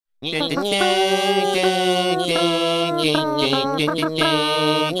Today's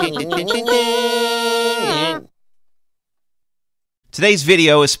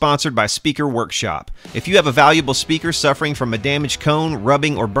video is sponsored by Speaker Workshop. If you have a valuable speaker suffering from a damaged cone,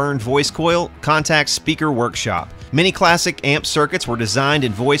 rubbing, or burned voice coil, contact Speaker Workshop. Many classic amp circuits were designed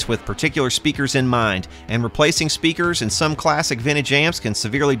and voiced with particular speakers in mind, and replacing speakers in some classic vintage amps can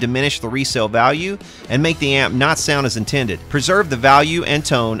severely diminish the resale value and make the amp not sound as intended. Preserve the value and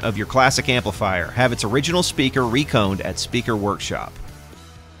tone of your classic amplifier. Have its original speaker reconed at Speaker Workshop.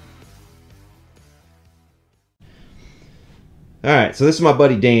 Alright, so this is my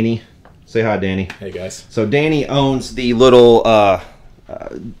buddy Danny. Say hi, Danny. Hey, guys. So Danny owns the little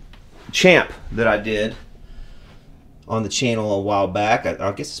Champ that I did on the channel a while back.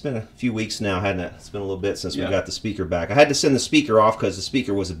 I guess it's been a few weeks now, hadn't it? It's been a little bit since we got the speaker back. I had to send the speaker off because the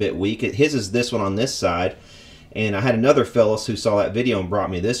speaker was a bit weak. His is this one on this side. And I had another fellow who saw that video and brought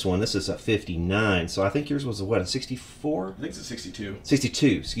me this one. This is a 59. So I think yours was a, what, a 64? I think it's a 62. 62,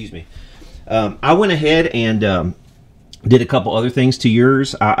 excuse me. I went ahead and did a couple other things to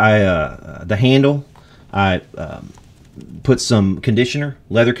yours. The handle, I put some conditioner,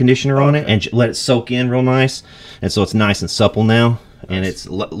 leather conditioner on it, and let it soak in real nice. And so it's nice and supple now, and it's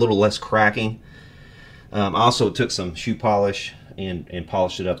a little less cracking. I also took some shoe polish and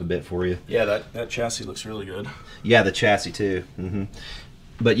polished it up a bit for you. Yeah, that chassis looks really good. Yeah, the chassis too.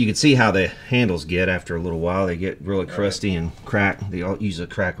 But you can see how the handles get after a little while. They get really crusty and crack. They all use a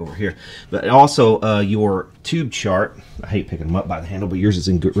crack over here. But also your tube chart, I hate picking them up by the handle, but yours is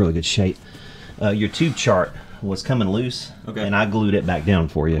in really good shape. Your tube chart was coming loose, and I glued it back down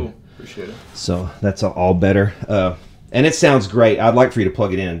for you. Cool. Appreciate it. So that's all better. And it sounds great. I'd like for you to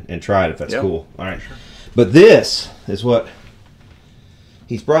plug it in and try it if that's cool. All right. Sure. But this is what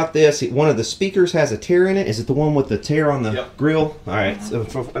he's brought. This one of the speakers has a tear in it. Is it the one with the tear on the grill? All right. So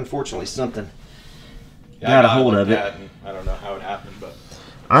unfortunately, something got a hold of it. I don't know how it happened, but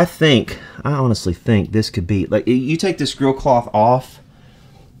I honestly think this could be like, you take this grill cloth off.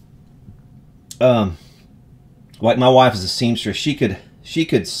 Like my wife is a seamstress. She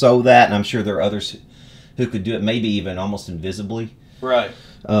could sew that, and I'm sure there are others who could do it, maybe even almost invisibly. Right.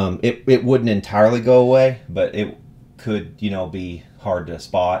 It wouldn't entirely go away, but it could, be hard to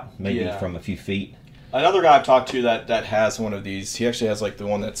spot, maybe from a few feet. Another guy I've talked to that has one of these, he actually has like the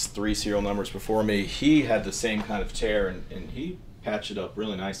one that's 3 serial numbers before me. He had the same kind of tear, and he patched it up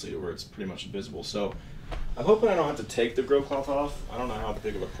really nicely to where it's pretty much invisible. So I'm hoping I don't have to take the grill cloth off. I don't know how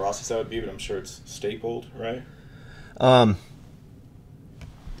big of a process that would be, but I'm sure it's stapled, right?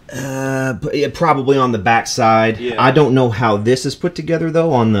 Probably on the back side. Yeah. I don't know how this is put together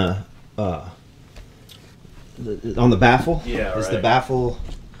though on the baffle. Yeah, is the baffle,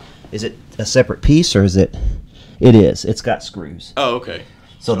 is it a separate piece, or is it? It is. It's got screws. Oh, okay.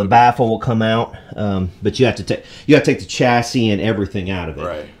 So the baffle will come out, but you have to take the chassis and everything out of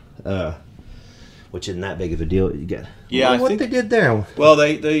it. Right. Which isn't that big of a deal. You get. Yeah. What they did there? Well,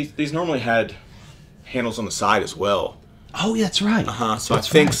 these normally had handles on the side as well. Oh, yeah, that's right. So I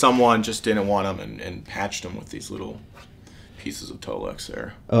think someone just didn't want them and patched them with these little pieces of Tolex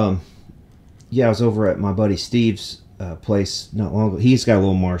there. Yeah, I was over at my buddy Steve's place not long ago. He's got a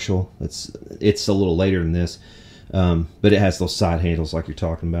little Marshall. It's a little later than this, but it has those side handles like you're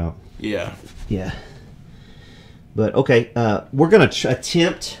talking about. Yeah. Yeah. But okay, we're gonna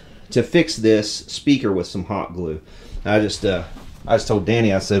attempt to fix this speaker with some hot glue. I just told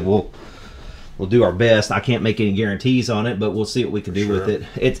Danny, I said we'll do our best. I can't make any guarantees on it, but we'll see what we can do with it.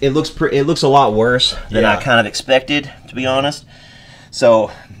 It looks a lot worse than I kind of expected, to be honest.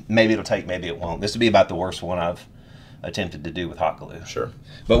 So maybe it'll take, maybe it won't. This will be about the worst one I've attempted to do with hot glue. Sure.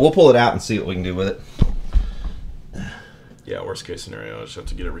 But we'll pull it out and see what we can do with it. Yeah, worst case scenario, I just have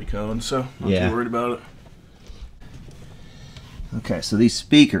to get it reconed, so I'm not too worried about it. Okay, so these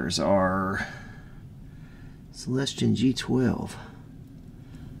speakers are Celestion G12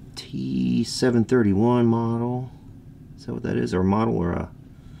 T731 model. Is that what that is? Or a model or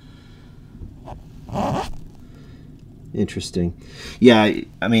a... Interesting. Yeah,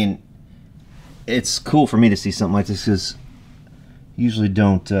 I mean, it's cool for me to see something like this because usually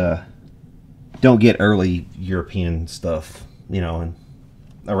don't get early European stuff, and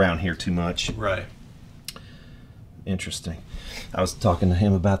around here too much. Right. Interesting. I was talking to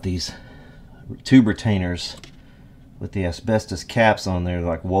him about these tube retainers with the asbestos caps on there,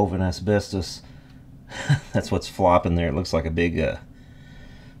 like woven asbestos. That's what's flopping there. It looks like a big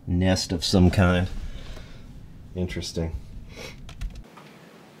nest of some kind. Interesting.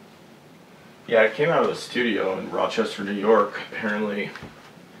 Yeah, it came out of the studio in Rochester, New York. Apparently,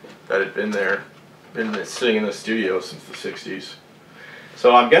 that had been sitting in the studio since the '60s.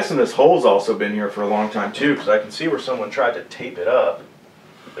 So I'm guessing this hole's also been here for a long time too, because I can see where someone tried to tape it up,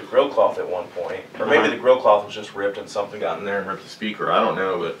 the grill cloth at one point. Or maybe the grill cloth was just ripped and something got in there and ripped the speaker. I don't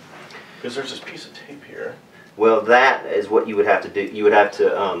know, but because there's this piece of tape here. Well, that is what you would have to do. You would have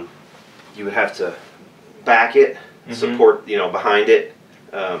to back it, support, you know, behind it.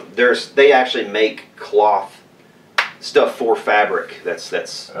 They actually make cloth stuff for fabric that's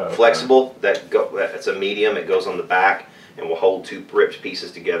flexible. That's a medium. It goes on the back and will hold two ripped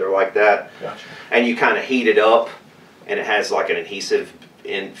pieces together like that. Gotcha. And you kind of heat it up, and it has like an adhesive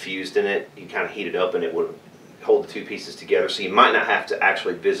infused in it. You kind of heat it up, and it would hold the two pieces together. So you might not have to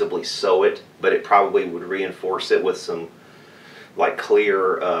actually visibly sew it, but it probably would reinforce it with some like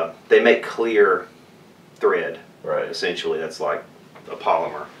clear. They make clear thread. Right. Essentially, that's like a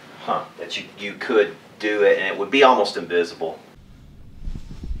polymer. Huh. That you could do it, and it would be almost invisible.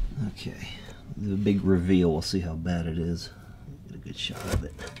 Okay. The big reveal, we'll see how bad it is. Get a good shot of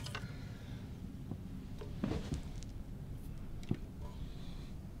it.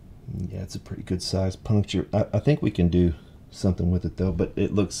 Yeah, it's a pretty good size puncture. I think we can do something with it though, but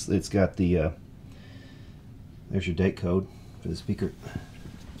it's got the, there's your date code for the speaker.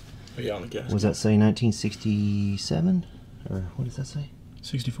 Oh, yeah, on the gas. What does that say, 1967? Or what does that say?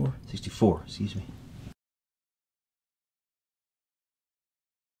 64. 64, excuse me.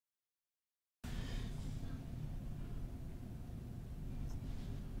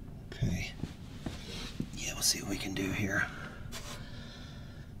 Okay. Yeah, we'll see what we can do here.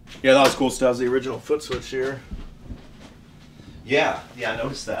 Yeah, that was cool. Still has the original foot switch here. Yeah, I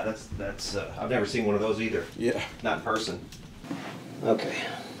noticed that. That's I've never seen one of those either. Yeah. Not in person. Okay.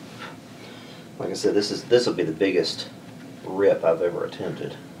 Like I said, this will be the biggest rip I've ever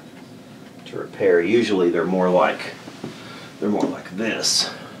attempted to repair. Usually they're more like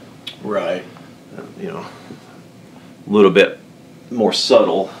this. Right. You know, a little bit more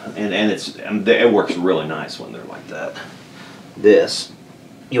subtle, and it works really nice when they're like that. This,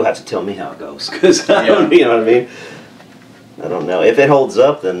 you'll have to tell me how it goes, because you know what I mean. I don't know if it holds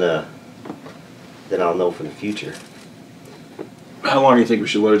up. Then I'll know for the future. How long do you think we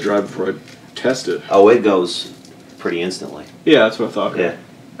should let it dry before I test it? Oh, it goes pretty instantly. Yeah, that's what I thought. Yeah.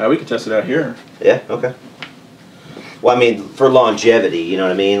 We can test it out here. Yeah. Okay. Well, I mean, for longevity, you know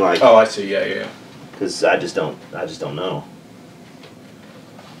what I mean, like. Oh, I see. Yeah. Because I just don't know.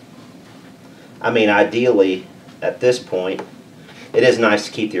 I mean, ideally, at this point, it is nice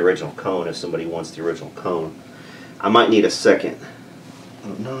to keep the original cone if somebody wants the original cone. I might need a second.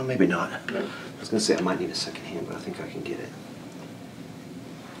 No, maybe not. I was going to say I might need a second hand, but I think I can get it.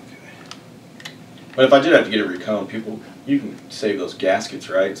 Okay. But if I did have to get it reconed, you can save those gaskets,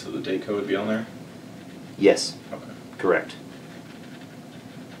 right? So the date code would be on there? Yes. Okay. Correct.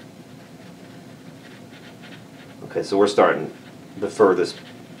 Okay, so we're starting the furthest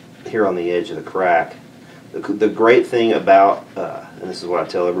here on the edge of the crack. The great thing about, and this is what I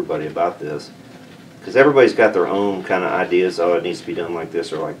tell everybody about this, because everybody's got their own kind of ideas, oh, it needs to be done like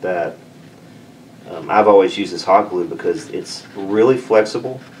this or like that. I've always used this hot glue because it's really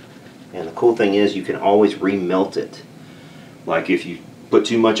flexible, and the cool thing is you can always remelt it. Like if you put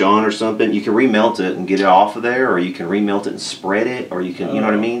too much on or something, you can remelt it and get it off of there, or you can remelt it and spread it, or you can, you know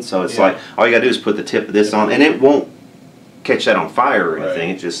what I mean? So it's like, all you gotta do is put the tip of this on, and it won't catch that on fire or anything.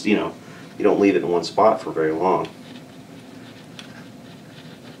 Right. It's just, you know, you don't leave it in one spot for very long.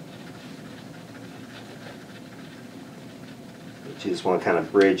 But you just want to kind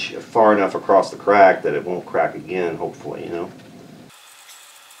of bridge far enough across the crack that it won't crack again, hopefully, you know.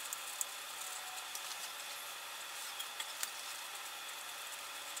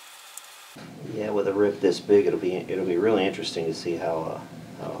 Yeah, with a rip this big, it'll be really interesting to see how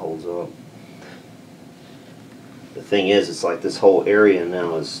it holds up. The thing is, it's like this whole area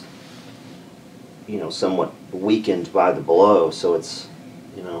now is, you know, somewhat weakened by the blow, so it's,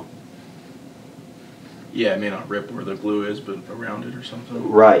 you know. Yeah, it may not rip where the glue is, but around it or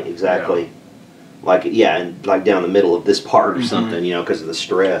something. Right, exactly. Yeah. Like, yeah, and like down the middle of this part or something, you know, because of the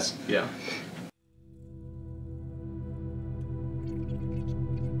stress. Yeah.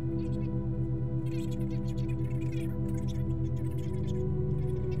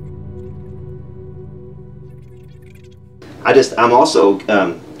 I'm also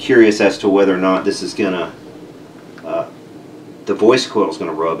curious as to whether or not this is gonna, the voice coil is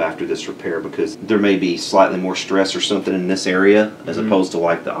gonna rub after this repair, because there may be slightly more stress or something in this area as opposed to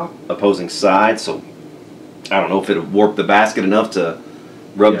like the opposing side. So I don't know if it'll warp the basket enough to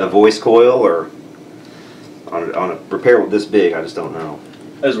rub the voice coil, or on a repair this big, I just don't know.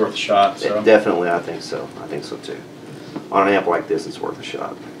 It's worth a shot. So. Definitely, I think so. I think so too. On an amp like this, it's worth a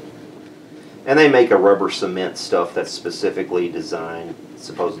shot. And they make a rubber cement stuff that's specifically designed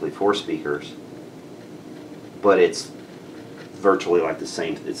supposedly for speakers, but it's virtually like the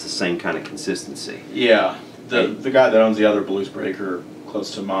same. It's the same kind of consistency. Yeah, the guy that owns the other Bluesbreaker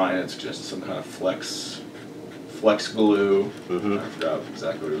close to mine, it's just some kind of flex glue. Mm-hmm. I forgot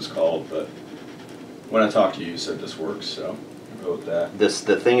exactly what it was called, but when I talked to you, you said this works, so I'll go with that.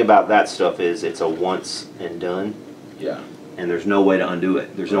 The thing about that stuff is it's a once and done. Yeah. And there's no way to undo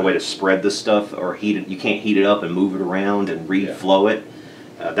it. There's no way to spread this stuff or heat it. You can't heat it up and move it around and reflow it.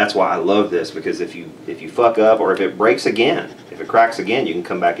 That's why I love this, because if you fuck up or if it breaks again, if it cracks again, you can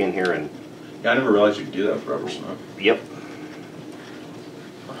come back in here and. Yeah, I never realized you could do that with rubber cement. Yep.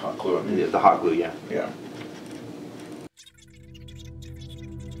 Or hot glue. I mean. The hot glue, yeah. Yeah.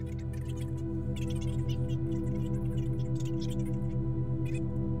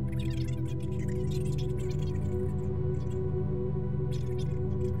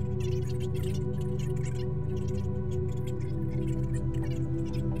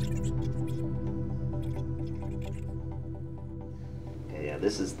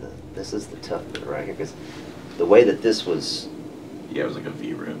 This is the tough bit right here, because the way that this was. Yeah, it was like a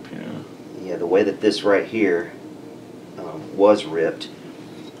V-rip, Yeah, the way that this right here was ripped,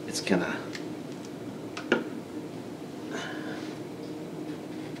 it's gonna.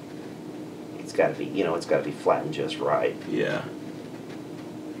 It's got to be, it's got to be flattened just right. Yeah.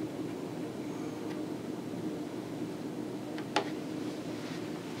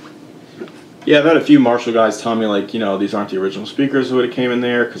 Yeah, I've had a few Marshall guys tell me, like, these aren't the original speakers that would have came in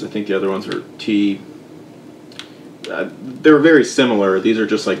there, because I think the other ones are T. They were very similar. These are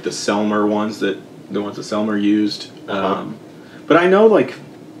just like the Selmer ones the ones that Selmer used. But I know, like,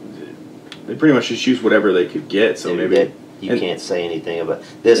 they pretty much just used whatever they could get. So maybe you can't say anything about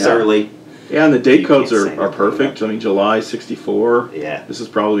this early. Yeah, and the date codes are perfect. I mean, July '64. Yeah. This is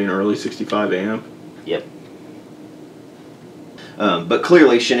probably an early '65 amp. Yep. But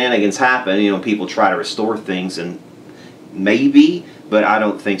clearly shenanigans happen. People try to restore things, and maybe, but I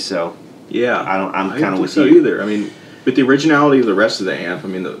don't think so. Yeah, I'm kind of with you. Either. I mean, with the originality of the rest of the amp, I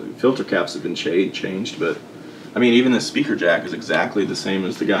mean, the filter caps have been changed, but I mean, even the speaker jack is exactly the same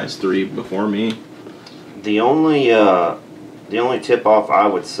as the guys 3 before me. The only tip off I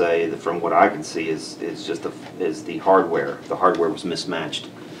would say, from what I can see, is the hardware. The hardware was mismatched.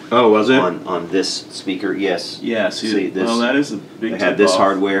 Oh, was it? On this speaker, yes. Yeah, see this. Well, that is a big tip They had this off.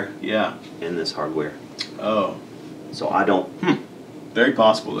 hardware. Yeah. And this hardware. Oh. So I don't. Very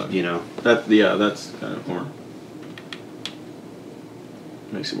possible, then. That's kind of more.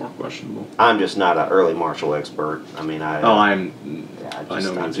 Makes it more questionable. I'm just not an early Marshall expert. I mean, I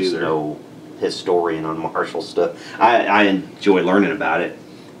know no historian on Marshall stuff. I enjoy learning about it.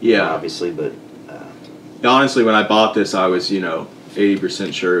 Yeah. Obviously, but. Honestly, when I bought this, I was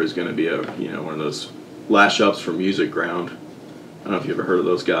 80% sure it was going to be a one of those lash ups from Music Ground. I don't know if you ever heard of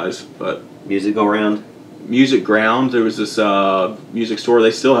those guys, but Music Go Round. Music Ground. There was this music store.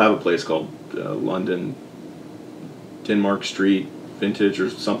 They still have a place called London Denmark Street Vintage or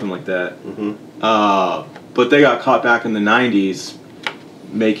something like that. Mm-hmm. But they got caught back in the '90s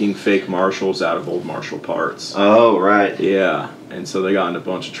making fake Marshalls out of old Marshall parts. Oh, right. Yeah, and so they got in a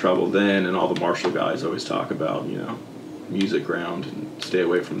bunch of trouble then. And all the Marshall guys always talk about Music Ground and stay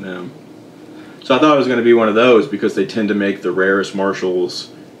away from them. So I thought it was going to be one of those, because they tend to make the rarest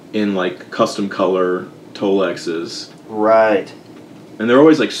Marshalls in like custom color Tolexes. Right. And they're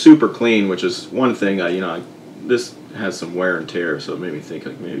always like super clean, which is one thing this has some wear and tear, so it made me think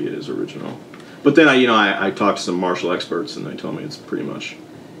like maybe it is original. But then I talked to some Marshall experts, and they told me it's pretty much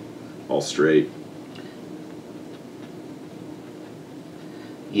all straight.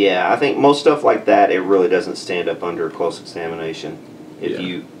 Yeah, I think most stuff like that, it really doesn't stand up under close examination. If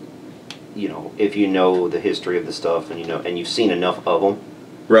if you know the history of the stuff, and you've seen enough of them.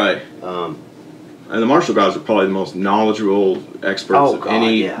 Right. And the Marshall guys are probably the most knowledgeable experts of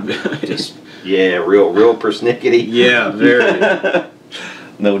any. Yeah. Just real persnickety. Yeah, very.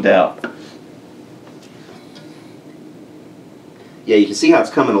 No doubt. Yeah, you can see how it's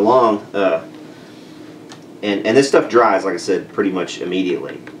coming along. And this stuff dries, like I said, pretty much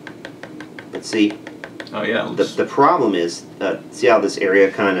immediately. But see, oh yeah. The problem is, see how this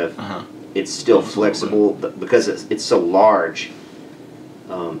area kind of, it's still flexible because it's so large,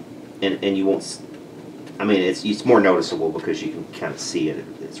 and you won't. I mean, it's more noticeable because you can kind of see it.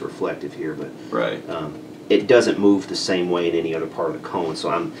 It's reflective here, but right. It doesn't move the same way in any other part of the cone.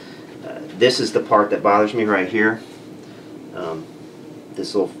 So this is the part that bothers me right here.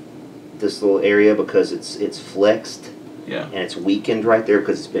 This little area, because it's flexed, and it's weakened right there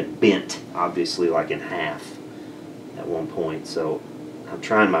because it's been bent, obviously, like in half at one point. So I'm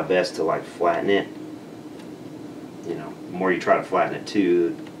trying my best to like flatten it. You know, the more you try to flatten it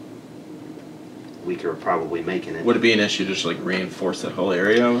too, the weaker probably making it. Would it be an issue to just like reinforce that whole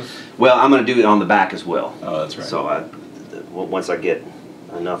area? Well, I'm going to do it on the back as well. Oh, that's right. So once I get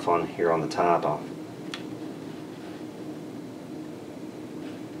enough on here on the top,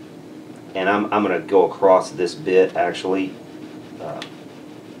 and I'm going to go across this bit actually,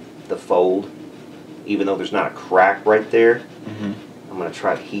 the fold, even though there's not a crack right there. Mm-hmm. I'm going to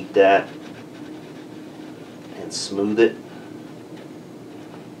try to heat that and smooth it.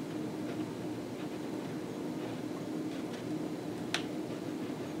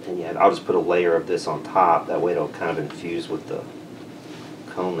 And yeah, I'll just put a layer of this on top. That way it'll kind of infuse with the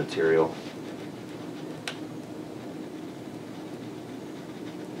cone material.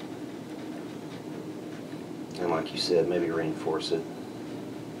 And like you said, maybe reinforce it.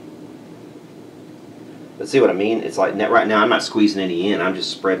 But see what I mean? It's like right now I'm not squeezing any in. I'm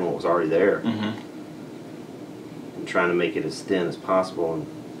just spreading what was already there. Mm-hmm. I'm trying to make it as thin as possible. And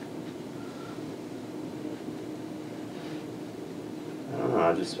I don't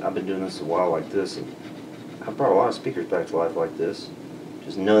know. I've been doing this a while like this, and I've brought a lot of speakers back to life like this.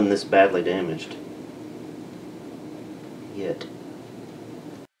 Just none this badly damaged yet.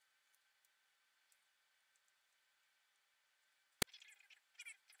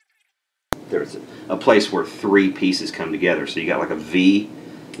 There's a place where three pieces come together. So you got like a V,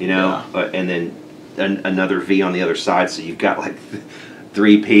 you know, yeah. And then another V on the other side. So you've got like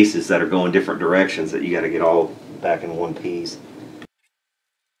three pieces that are going different directions that you got to get all back in one piece.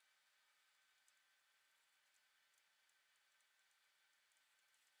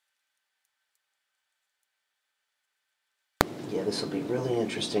 Yeah, this will be really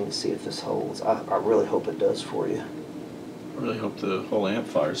interesting to see if this holds. I really hope it does for you. I really hope the whole amp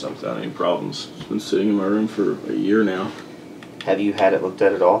fires up without any problems. It's been sitting in my room for a year now. Have you had it looked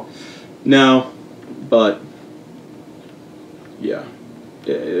at at all? No, but yeah,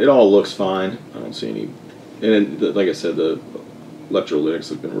 it all looks fine. I don't see any, and like I said, the electrolytics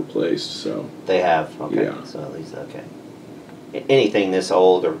have been replaced, so. They have, okay, yeah. So at least, okay. Anything this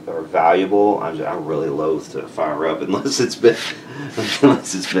old or valuable, I'm really loath to fire up unless it's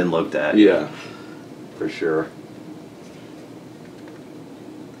been looked at. Yeah, for sure.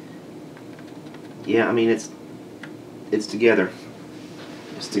 Yeah, I mean it's together.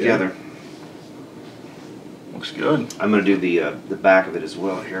 It's together. Yeah. Looks good. I'm gonna do the back of it as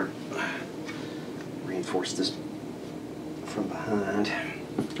well here. Reinforce this from behind.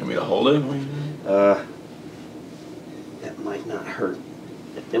 Want me to hold it? That might not hurt.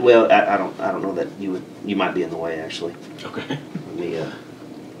 Well, I don't know that you might be in the way actually. Okay. Let me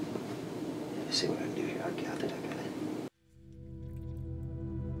see what I can do here. I think I got it.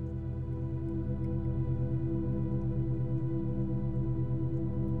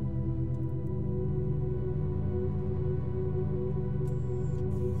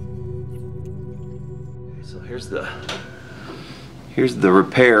 So here's the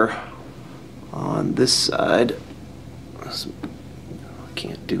repair on this side. I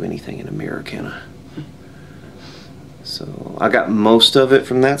can't do anything in a mirror, can I? So I got most of it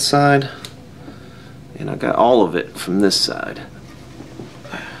from that side, and I got all of it from this side.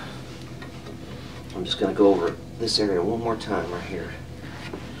 I'm just going to go over this area one more time right here.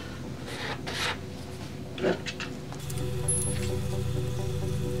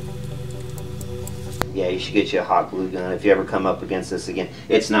 Yeah, you should get you a hot glue gun if you ever come up against this again.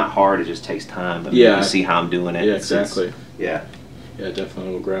 It's not hard, it just takes time. But yeah, you see how I'm doing it. Yeah, exactly. Yeah. Yeah,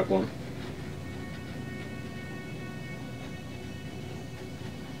 definitely will grab one.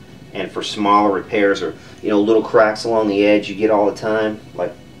 And for smaller repairs or, you know, little cracks along the edge you get all the time,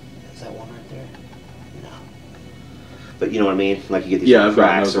 like, is that one right there? No. But you know what I mean? Like you get these little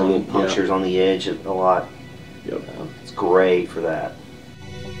cracks or little punctures on the edge a lot. Yep. It's great for that.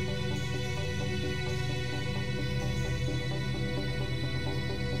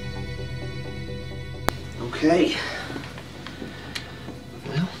 Okay.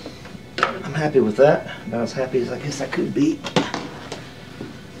 Well, I'm happy with that. About as happy as I guess I could be.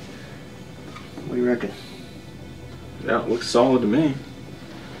 What do you reckon? Yeah, it looks solid to me.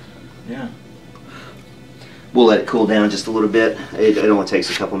 Yeah. We'll let it cool down just a little bit. It only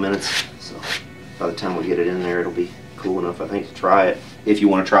takes a couple minutes, so by the time we get it in there, it'll be cool enough, I think, to try it. If you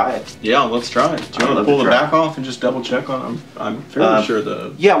want to try it. Yeah, let's try it. Do you want to pull the back off and just double check on it? I'm fairly sure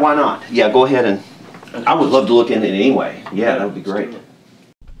the... Yeah, why not? Yeah, go ahead and... I would love to look in it anyway. Yeah, that would be great.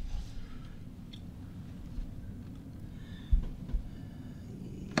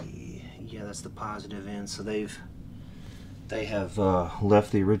 Yeah, that's the positive end. So they've they have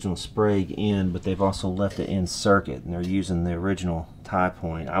left the original Sprague in, but they've also left it in circuit, and they're using the original tie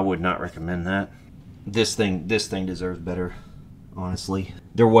point. I would not recommend that. This thing deserves better, honestly.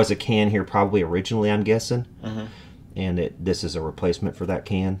 There was a can here probably originally, I'm guessing, and this is a replacement for that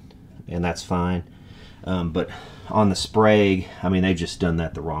can, and that's fine. But on the Sprague, I mean, they've just done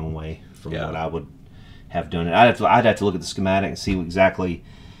that the wrong way from what I would have done it. I'd have to look at the schematic and see exactly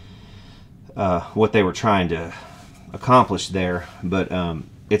what they were trying to accomplish there, but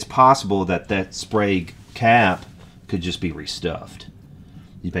it's possible that that Sprague cap could just be restuffed.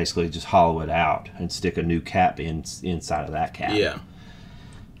 You basically just hollow it out and stick a new cap inside of that cap. Yeah.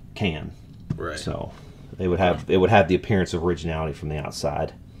 Can. Right. So it would have the appearance of originality from the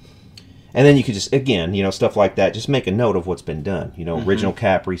outside. And then you could just, again, you know, stuff like that, just make a note of what's been done. You know, original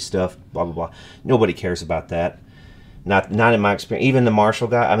cap, restuffed, blah, blah, blah. Nobody cares about that. Not in my experience. Even the Marshall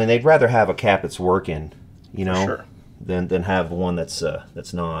guy, I mean, they'd rather have a cap that's working, you know, than have one that's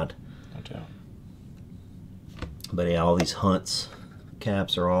not. Okay. But yeah, all these Hunts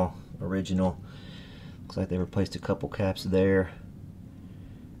caps are all original. Looks like they replaced a couple caps there.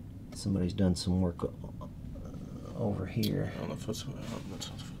 Somebody's done some work over here. On the foot switch. Oh, that's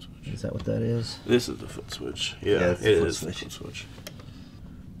not the foot switch. Is that what that is? This is the foot switch. Yeah, it is the foot switch.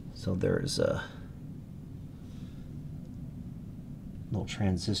 So there's a little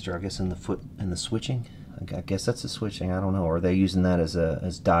transistor, I guess, in the switching. I guess that's the switching. I don't know. Or are they using that as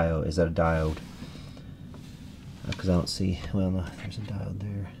diode? Is that a diode? Because I don't see. Well, no, there's a diode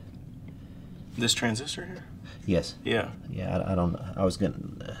there. This transistor here? Yes. Yeah. Yeah. I don't know. I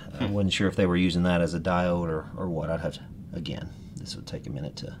wasn't sure if they were using that as a diode or what. I'd have to. Again, this would take a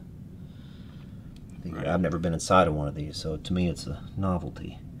minute to figure. Right. I've never been inside of one of these, so to me, it's a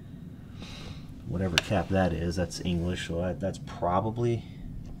novelty. Whatever cap that is, that's English, so that's probably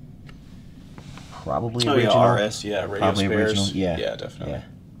original. Yeah, RS, yeah, radio probably spares. Original. Yeah, yeah, definitely. Yeah.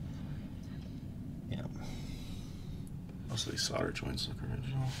 Most of these solder joints look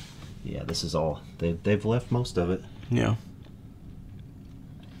original. Yeah, this is all they've left most of it. Yeah.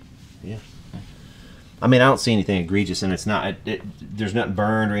 Yeah. I mean, I don't see anything egregious, and it's not. There's nothing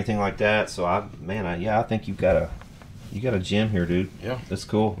burned or anything like that. So I think you got a gem here, dude. Yeah, that's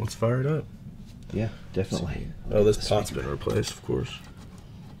cool. Let's fire it up. Yeah, definitely. Oh, this pot's been replaced, of course.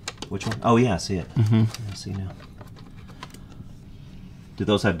 Which one? Oh yeah, I see it. I see now. Do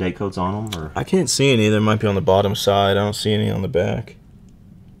those have date codes on them, or? I can't see any. There might be on the bottom side. I don't see any on the back.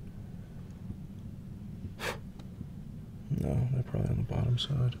 No, they're probably on the bottom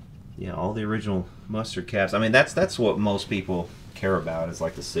side. Yeah, all the original mustard caps. I mean, that's what most people care about, is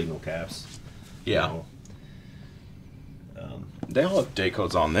like the signal caps. Yeah. You know? They all have date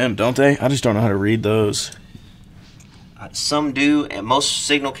codes on them, don't they? I just don't know how to read those. Some do, and most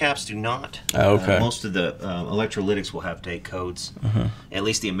signal caps do not. Oh, okay. Most of the electrolytics will have date codes, at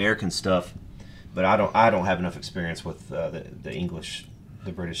least the American stuff. But I don't have enough experience with the English,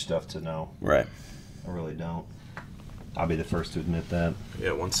 the British stuff to know. Right. I really don't. I'll be the first to admit that.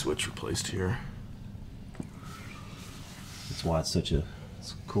 Yeah, one switch replaced here. That's why it's a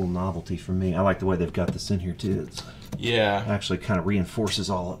cool novelty for me. I like the way they've got this in here too. It actually kind of reinforces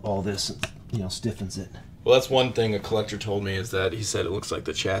all this, and, you know, stiffens it. Well, that's one thing a collector told me, is that he said it looks like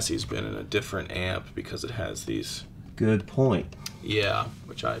the chassis has been in a different amp because it has these. Good point. Yeah,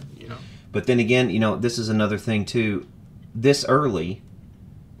 which But then again, you know, this is another thing too. This early,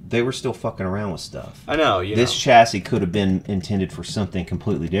 they were still fucking around with stuff. I know. This chassis could have been intended for something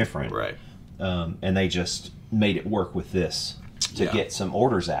completely different. Right. And they just made it work with this to get some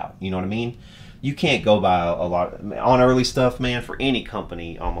orders out. You know what I mean? You can't go by a lot on early stuff, man. For any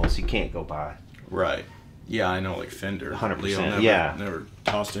company, almost you can't go by. Right. Yeah, I know, like Fender. 100%. Never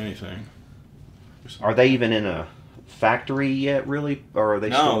tossed anything. Are they even in a factory yet, really, or are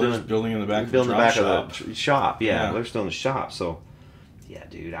they still doing building in the back? Building in the back of the shop. Yeah, they're still in the shop. So, yeah,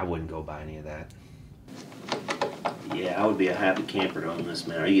 dude, I wouldn't go buy any of that. Yeah, I would be a happy camper to own this,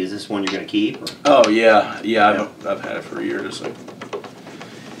 man. Is this one you're gonna keep? Or? Oh yeah. I've had it for a year. Just like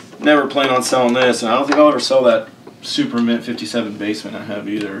never plan on selling this, and I don't think I'll ever sell that Super Mint 57 Basement I have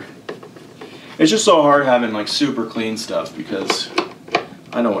either. It's just so hard having like super clean stuff because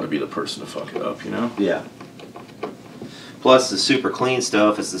I don't want to be the person to fuck it up, you know? Yeah. Plus, the super clean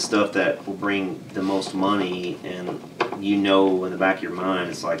stuff is the stuff that will bring the most money, and you know in the back of your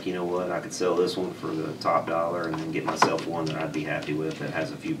mind, it's like, you know what, I could sell this one for the top dollar and then get myself one that I'd be happy with that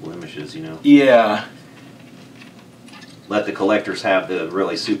has a few blemishes, you know? Yeah. Let the collectors have the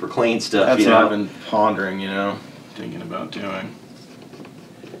really super clean stuff, That's you know? what I've been pondering, you know, thinking about doing.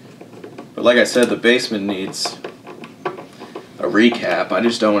 But like I said, the Basement needs a recap. I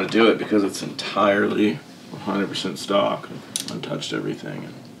just don't want to do it because it's entirely 100% stock, untouched everything.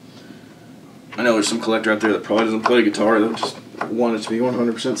 And I know there's some collector out there that probably doesn't play guitar, they'll just want it to be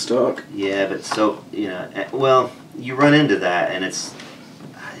 100% stock. Yeah, but so, you know, well, you run into that, and it's,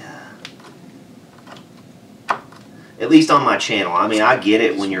 at least on my channel. I mean, I get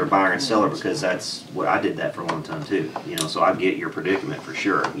it when you're a buyer and seller, because that's what I did that for a long time too. You know, so I get your predicament for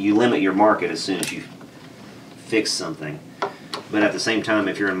sure. You limit your market as soon as you fix something. But at the same time,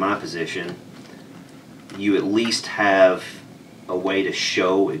 if you're in my position, you at least have a way to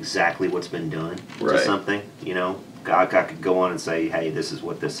show exactly what's been done to something. You know, I could go on and say, hey, this is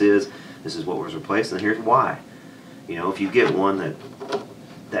what this is what was replaced, and here's why. You know, if you get one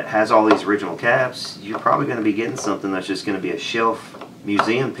that has all these original caps, you're probably going to be getting something that's just going to be a shelf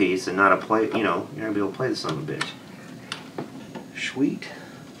museum piece and not a play. You know, you're going to be able to play this son of a bitch. Sweet.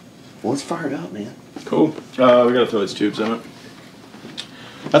 Well, let's fire it up, man. Cool. We got to throw these tubes in it.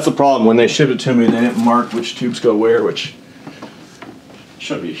 That's the problem. When they shipped it to me, they didn't mark which tubes go where, which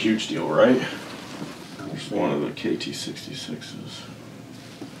shouldn't be a huge deal, right? It's one of the KT66s.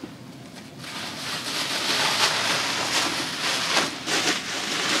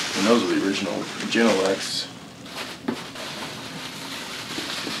 And those are the original Genelecs.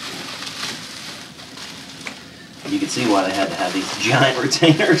 You can see why they had to have these giant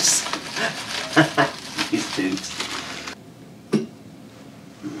retainers. These tubes.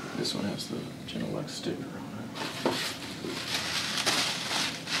 This one has the Genelec sticker on it.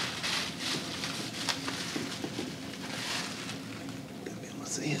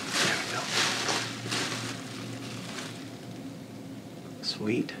 Let's see it. There we go.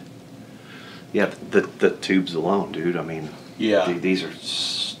 Sweet. Yeah, the tubes alone, dude. I mean, yeah, dude, these are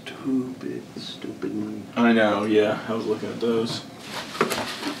stupid money. I know. Yeah, I was looking at those.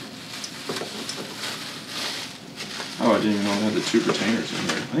 Oh, I didn't even know they had the tube retainers in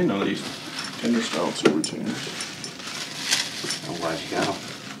there. I didn't know these Fender style tube retainers. I'm glad you got them.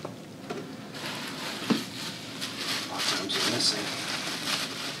 A lot of times they're missing.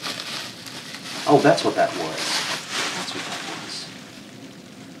 Oh, that's what that was. That's what that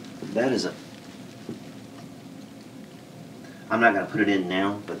was. That is a. I'm not going to put it in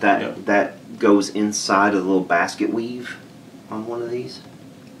now, but that goes inside of the little basket weave on one of these.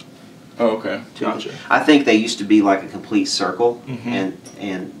 Oh, okay. Gotcha. I think they used to be like a complete circle,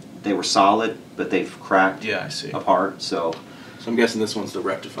 and they were solid, but they've cracked apart. So I'm guessing this one's the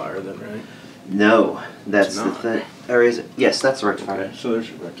rectifier then, right? No, that's the thing. Or is it? Yes, that's the rectifier. Okay, so there's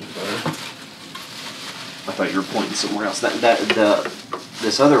your rectifier. I thought you were pointing somewhere else.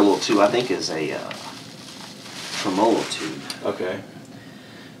 This other little tube, I think, is a Tremolo tube. Okay.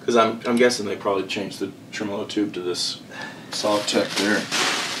 Because I'm guessing they probably changed the Tremolo tube to this solid tech there.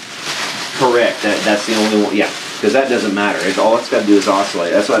 Correct. That's the only one. Yeah, because that doesn't matter. All it's got to do is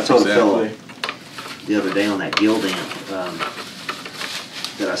oscillate. That's what I told Phil the other day on that Guild amp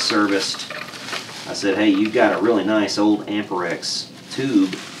that I serviced. I said, hey, you've got a really nice old Amperex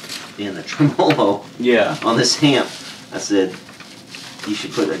tube in the Tremolo on this amp. I said, you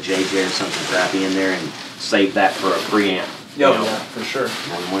should put a JJ or something crappy in there and save that for a preamp. Yeah, for sure.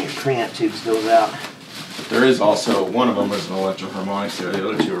 When one of your preamp tubes goes out. But there is also, one of them is an electro-harmonics there, the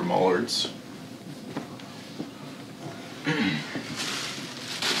other two are Mullards.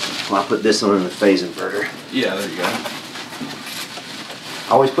 Well, I put this one in the phase inverter. Yeah, there you go.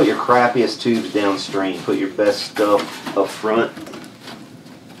 Always put your crappiest tubes downstream. Put your best stuff up front.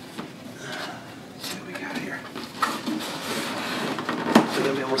 Let's see what we got here. We're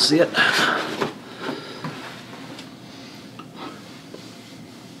gonna be able to see it.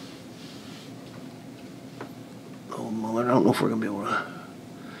 Oh, Muller, I don't know if we're gonna be able to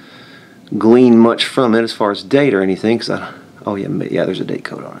glean much from it as far as date or anything. Oh yeah, there's a date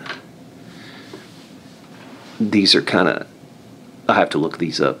code on it. These are kind of. I have to look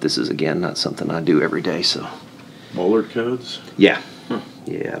these up. This is, again, not something I do every day, so. Mullard codes? Yeah.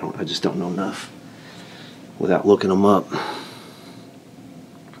 Yeah, I just don't know enough without looking them up.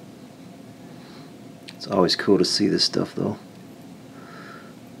 It's always cool to see this stuff, though.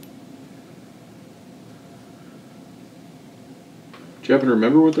 Do you happen to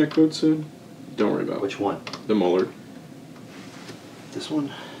remember what that code said? Don't worry about it. Which one? The Mullard. This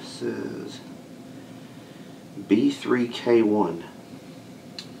one says B3K1.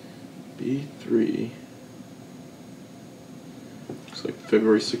 B3. Looks like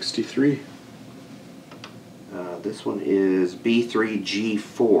February 63. This one is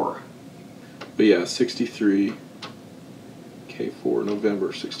B3G4. But yeah, 63. K4,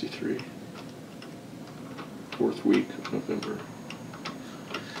 November 63. 4th week of November.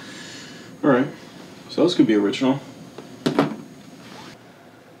 Alright. So those could be original.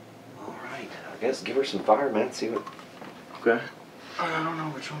 Alright. guess give her some fire, man. See what. Okay. I don't know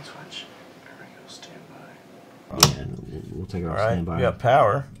which one's which. There we go. Standby. Yeah, we'll take it off Alright, standby. we got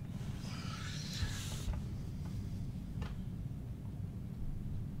power.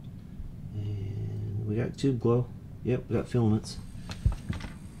 And we got tube glow. Yep, we got filaments.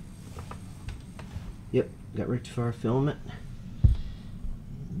 Yep, got rectifier filament.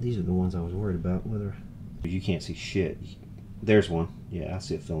 These are the ones I was worried about. Whether you can't see shit. There's one. Yeah, I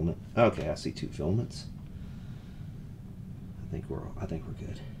see a filament. Okay, I see two filaments. I think we're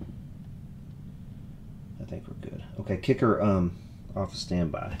good. I think we're good. Okay, kick her off of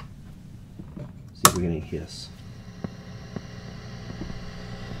standby. See if we get any hiss.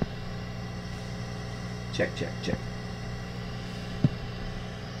 Check, check, check.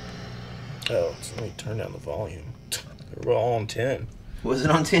 Oh, so let me turn down the volume. We're all on 10. Was it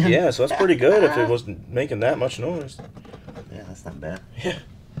on 10? Yeah, so that's pretty good if it wasn't making that much noise. Yeah, that's not bad. Yeah.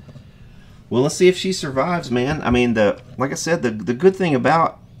 Well, let's see if she survives, man. I mean, like I said, the good thing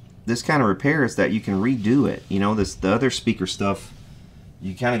about this kind of repair is that you can redo it. You know, the other speaker stuff,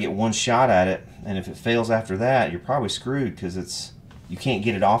 you kind of get one shot at it, and if it fails after that, you're probably screwed because you can't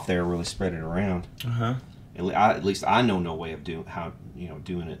get it off there, really spread it around. At least I know no way of doing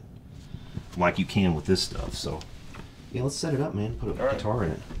it like you can with this stuff. So yeah, let's set it up, man. Put a guitar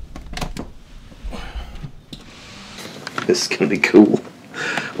in it. This is gonna be cool.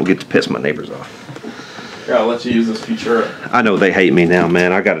 We'll get to piss my neighbors off. Yeah, I'll let you use this Futura. I know they hate me now,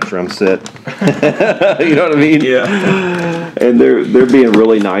 man. I got a drum set. You know what I mean? Yeah. And they're being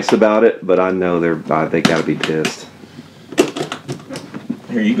really nice about it, but I know they gotta be pissed.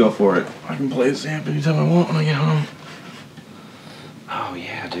 Here, you go for it. I can play this amp anytime I want when I get home. Oh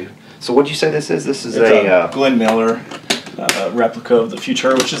yeah, dude. So what'd you say this is? This is It's a Glen Miller replica of the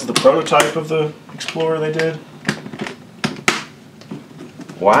Futura, which is the prototype of the Explorer they did.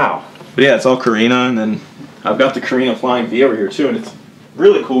 wow. But yeah, it's all korina, and then I've got the korina Flying V over here too, and it's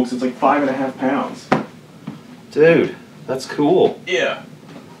really cool because it's like 5.5 pounds. Dude, that's cool. Yeah.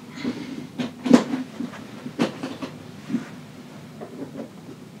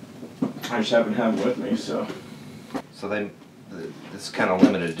 I just happen to have it with me, so. So this kind of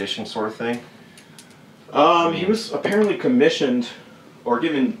limited edition sort of thing? He was apparently commissioned or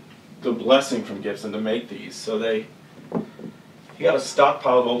given the blessing from Gibson to make these. So he got a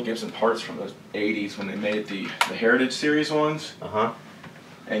stockpile of old Gibson parts from the 80s when they made the Heritage Series ones.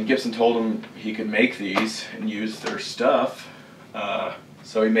 And Gibson told him he could make these and use their stuff.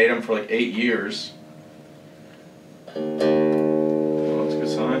 So he made them for like 8 years. Oh, that's a good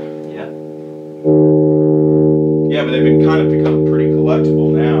sign. Yeah. Yeah, but they've become pretty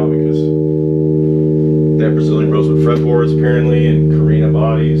collectible now because they have Brazilian rosewood fretboards apparently and korina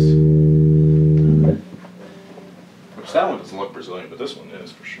bodies. Which that one doesn't look Brazilian, but this one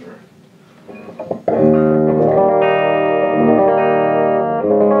is for sure.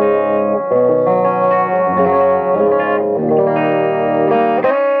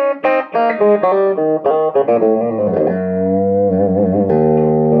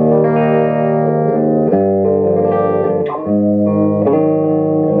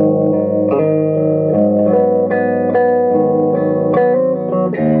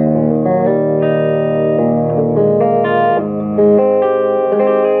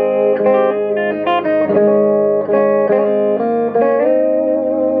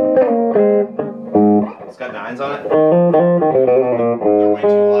 It's got 9s on it. They're way too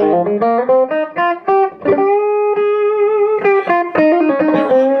light. They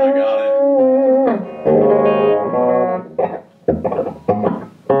were on when I got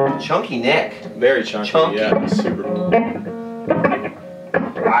it. Chunky neck. Very chunky. Yeah, super.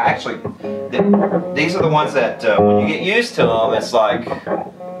 These are the ones that when you get used to them, it's like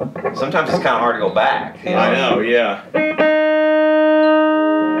sometimes it's kind of hard to go back. You know? I know, yeah.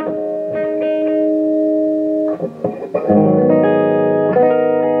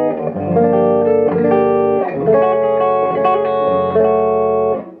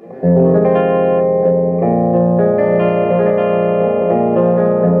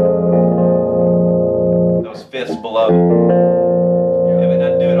 Those fifths below. If it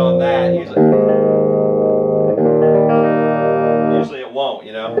doesn't do it on that, usually it won't,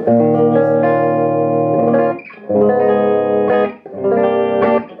 you know.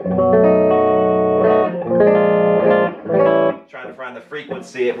 Trying to find the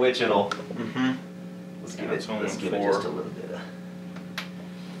frequency at which it'll. Let's give it just a little bit.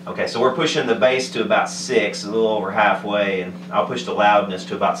 Okay, so we're pushing the bass to about 6, a little over halfway, and I'll push the loudness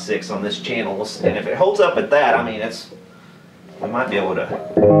to about 6 on this channel. And if it holds up at that, I mean, we might be able to.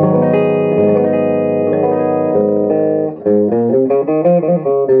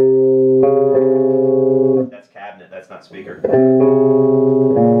 that speaker.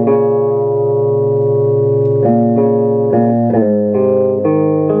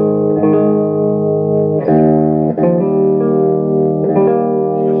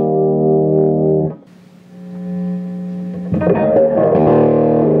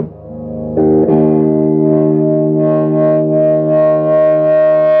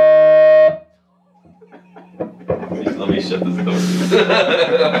 Let me shut this door.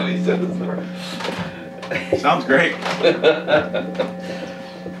 Let me shut this door. Sounds great.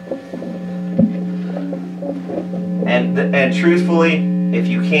 And truthfully, if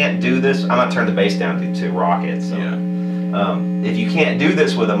you can't do this, I'm gonna turn the bass down to rock it. So. Yeah. If you can't do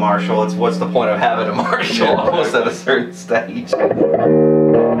this with a Marshall, it's what's the point of having a Marshall almost at a certain stage.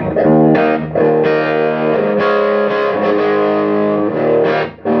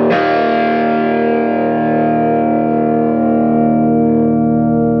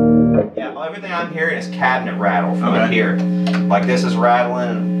 Yeah, everything I'm hearing is cabinet rattle from up here. Like this is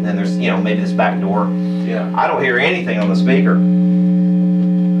rattling, and then there's, you know, maybe this back door. Yeah. I don't hear anything on the speaker. So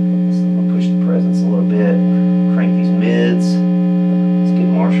I'm gonna push the presence a little bit. Crank these mids. Let's get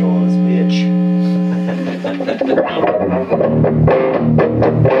Marshall on this bitch.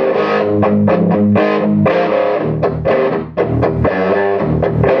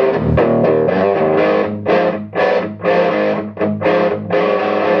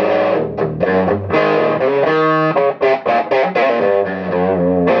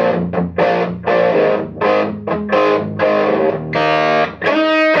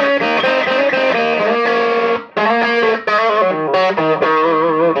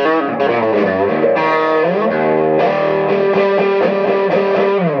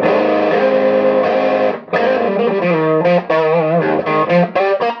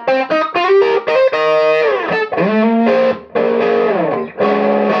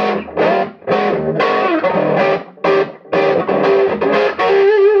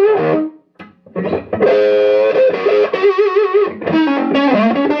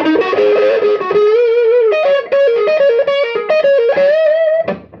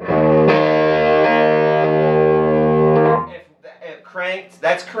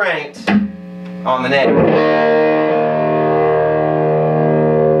 That's cranked on the neck.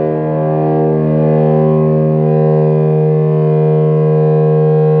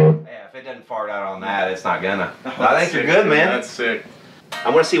 Yeah, if it doesn't fart out on that, it's not gonna. I think you're good, man. That's sick.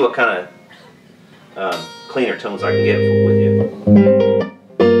 I want to see what kind of cleaner tones I can get with you.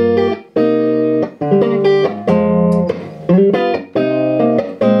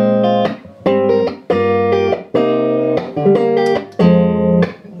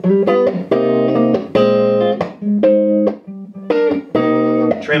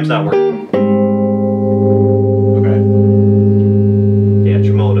 Trim's not working. Okay. Yeah,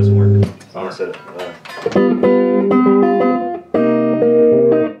 Tremolo doesn't work. So I'm gonna set it.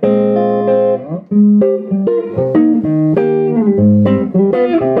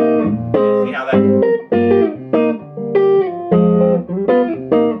 See how that?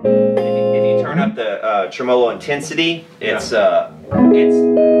 If you turn up the Tremolo intensity, it's it's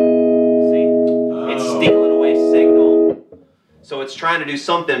stealing away signal. So it's trying to do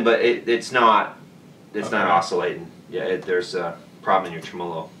something, but it's not oscillating. Yeah, there's a problem in your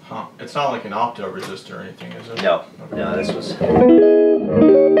tremolo. Huh. It's not like an opto resistor or anything, is it? No, no, this was.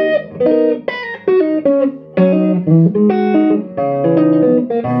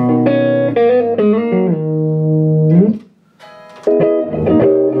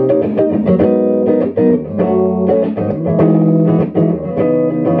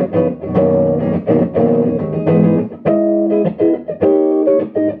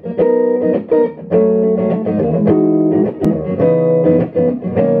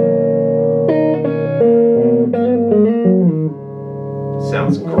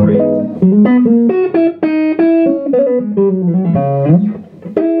 Sounds great.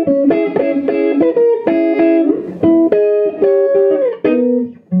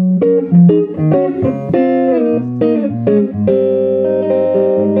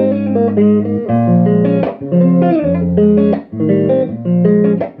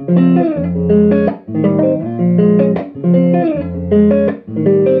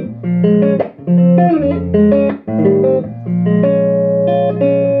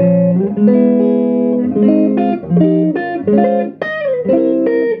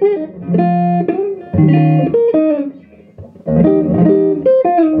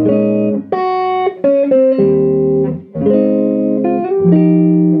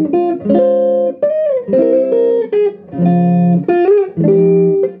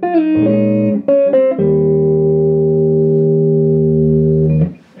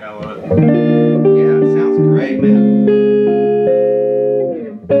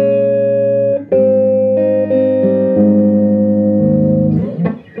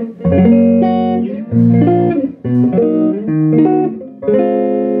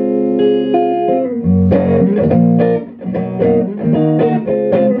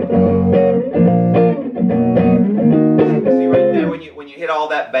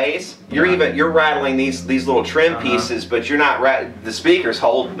 bass, you're rattling these little trim pieces, but you're not the speakers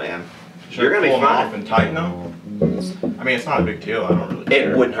hold, man. Should you're gonna be pull them fine. off and tighten them? I mean, it's not a big deal. I don't really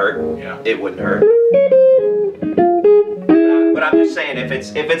care. It wouldn't hurt. Yeah. It wouldn't hurt. But I'm just saying, if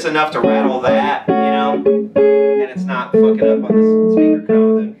it's enough to rattle that, you know, and it's not fucking up on this speaker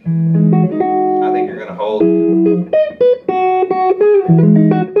cone, then I think you're gonna hold.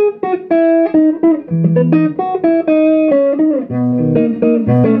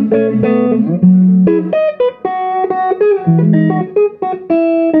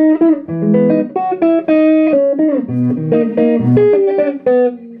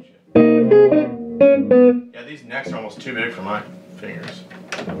 Yeah, these necks are almost too big for my fingers.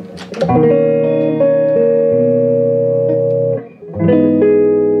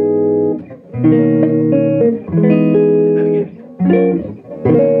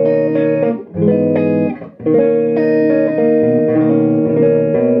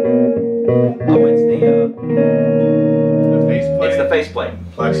 Oh, it's the faceplate. it's the faceplate.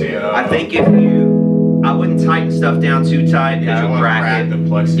 Plexi. I think I wouldn't tighten stuff down too tight because you'll crack it. The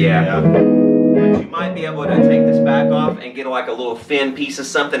plexi. Yeah. But you might be able to take this back off and get like a little thin piece of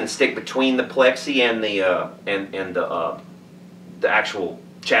something and stick between the plexi and the actual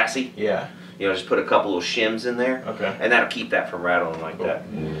chassis. Yeah. You know, just put a couple little shims in there. Okay. And that'll keep that from rattling like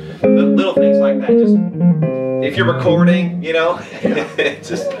that. Little things like that. Just if you're recording, you know, it's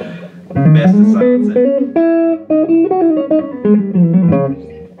just best to silence it.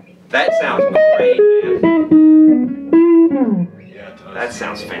 That sounds great, man. Yeah, it does. That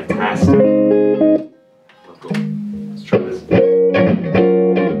sounds fantastic. Oh, cool. Let's try this.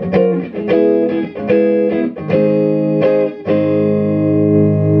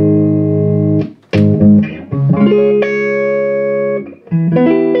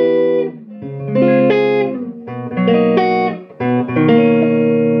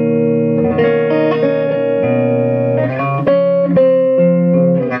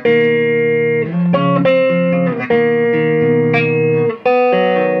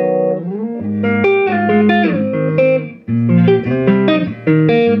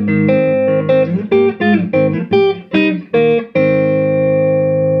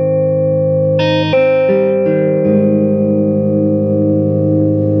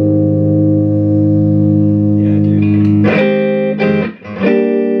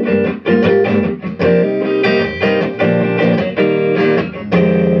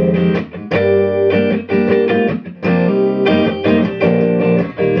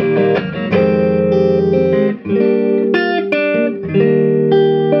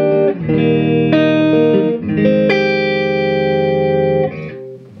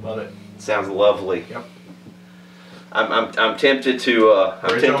 Sounds lovely. Yep. I'm tempted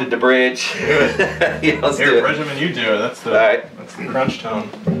to bridge. Yeah, let's do it. Bridge them and you do it. That's the that's the crunch tone.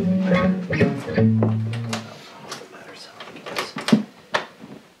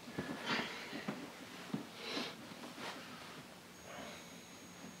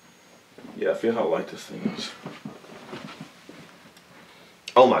 Yeah, feel how light this thing is.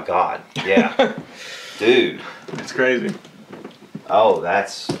 Oh my God! Yeah, dude. It's crazy. Oh,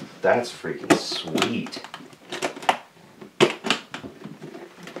 that's freaking sweet.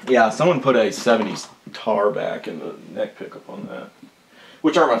 Yeah, someone put a 70s tar back in the neck pickup on that,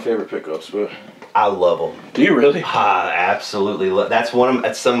 which aren't my favorite pickups, but I love them. Do you really? I absolutely love. That's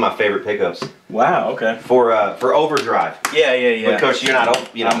some of my favorite pickups. Wow. Okay. For overdrive. Yeah. Because you're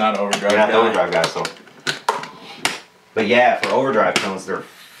not, you know, I'm not an overdrive. You're not guy. the overdrive guy, so. But yeah, for overdrive tones, they're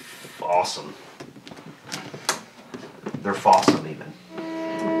awesome. They're awesome even.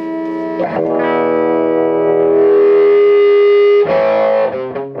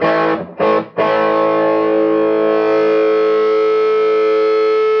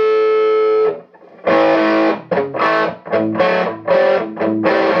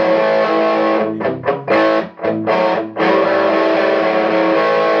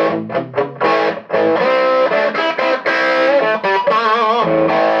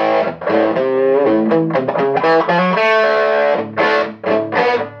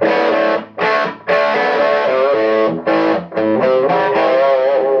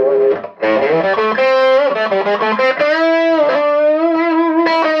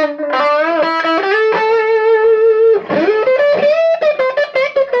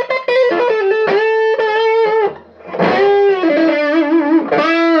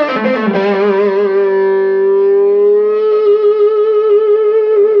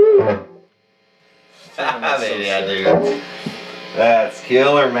 That's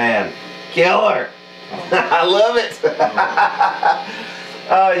killer, man. Killer. I love it.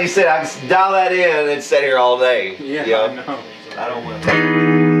 Oh, you said I can dial that in and sit here all day. Yeah, you know? I know. I don't want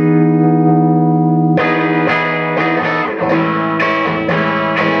to.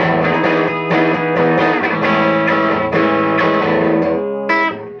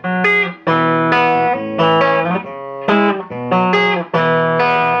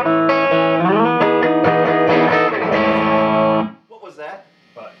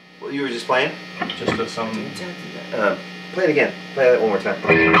 But well, you were just playing? Just to some... Play it again. Play that one more time.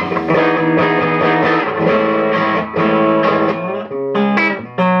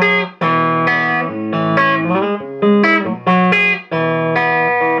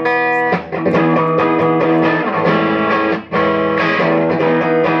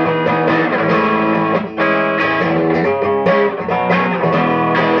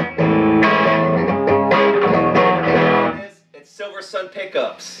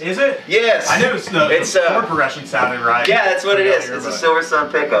 Pickups. Is it? Yes. I knew the chord progression sounded right. Yeah, that's what it is. It's a Silver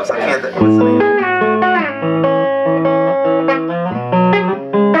Sun Pickups. I can't. What's the name?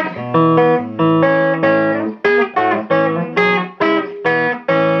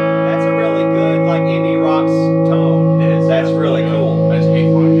 That's a really good, like, indie rock tone. It is. That's really cool. I just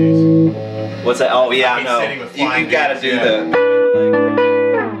hate flying Gs. What's that? Oh yeah, I hate no. sitting with flying You got to Gs, do yeah. the.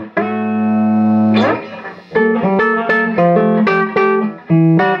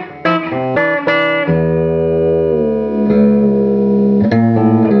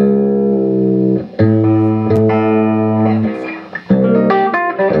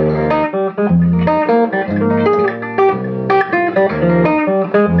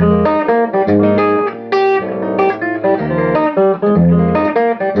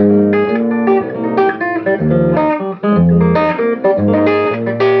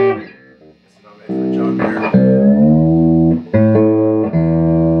 John Mayall.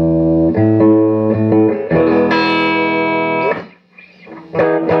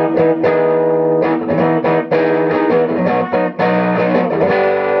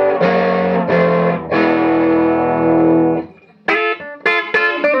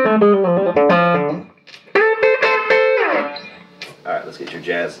 Alright, let's get your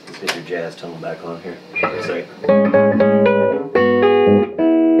jazz tone back on here for a second.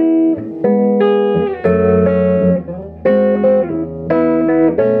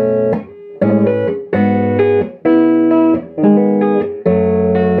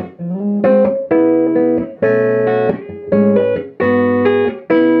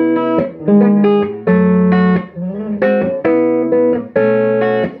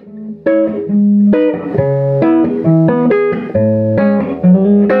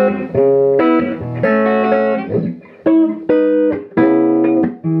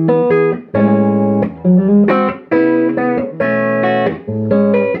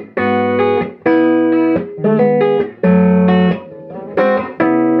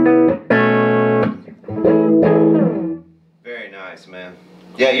 Man.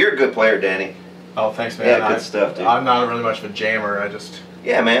 Yeah, you're a good player, Danny. Oh, thanks, man. Yeah, good stuff, dude. I'm not really much of a jammer. I just...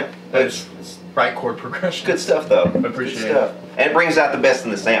 Yeah, man. It's right chord progression. Good stuff, though. I appreciate good stuff. And it brings out the best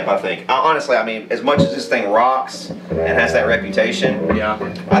in this amp, I think. Honestly, I mean, as much as this thing rocks and has that reputation, yeah,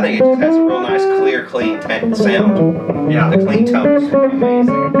 I think it just has a real nice, clear, clean sound. Yeah. The clean tone is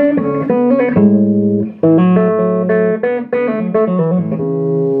amazing.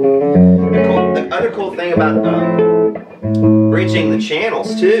 The other cool thing about bridging the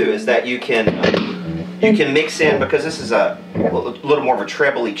channels too is that you can mix in, because this is a little more of a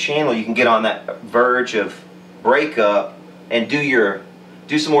trebly channel, you can get on that verge of breakup and do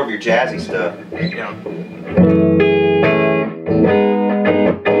some more of your jazzy stuff. Yeah.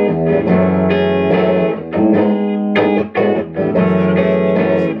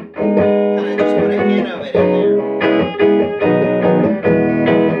 Just put a hint of it in there.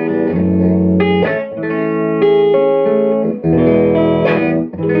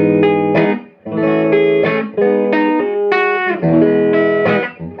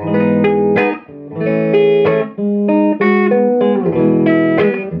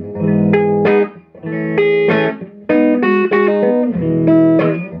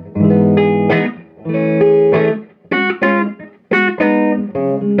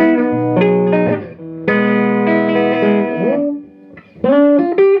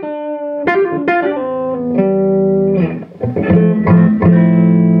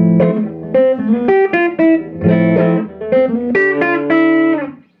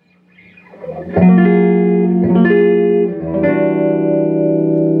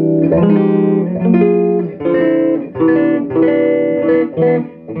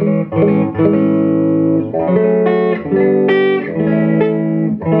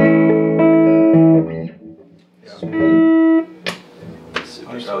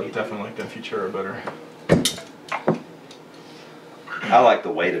 I definitely like the Futura better. I like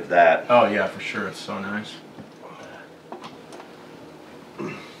the weight of that. Oh yeah, for sure. It's so nice.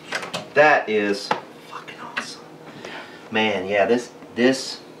 That is fucking awesome. Man, yeah, this.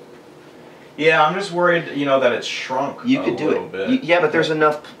 Yeah, I'm just worried, you know, that it's shrunk. You could do it. Yeah, but there's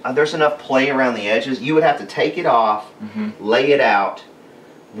enough play around the edges. You would have to take it off, lay it out,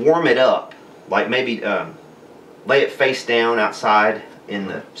 warm it up, like maybe lay it face down outside in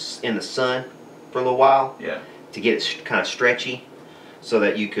the sun for a little while. Yeah. To get it kind of stretchy, so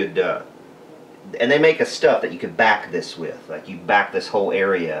that you could. And they make a stuff that you could back this with, like you back this whole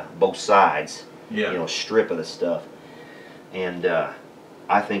area, both sides. Yeah. You know, a strip of the stuff, and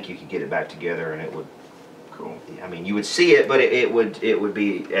I think you could get it back together, and it would. Cool. I mean, you would see it, but it would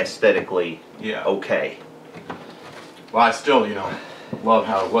be aesthetically okay. Well, I still, you know, love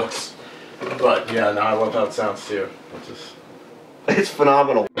how it looks. But yeah, no, I love how it sounds too. It's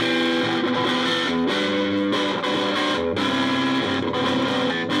phenomenal.